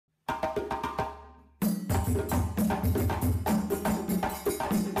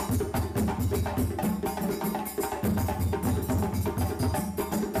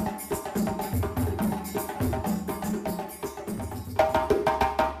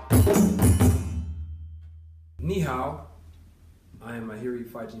I am Mahiri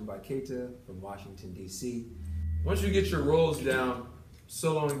Keita from Washington, D.C. Once you get your rolls down,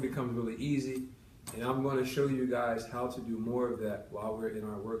 soloing becomes really easy, and I'm going to show you guys how to do more of that while we're in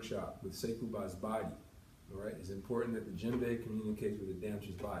our workshop with Sekuba's body. All right, it's important that the djembe communicates with the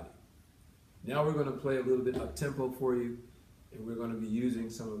dancer's body. Now we're going to play a little bit up-tempo for you, and we're going to be using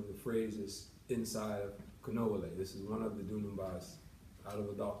some of the phrases inside of Konowale. This is one of the Dunumbas out of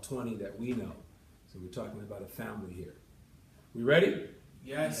about 20 that we know. So we're talking about a family here. We ready?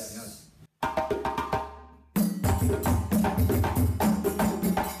 Yes. Yes.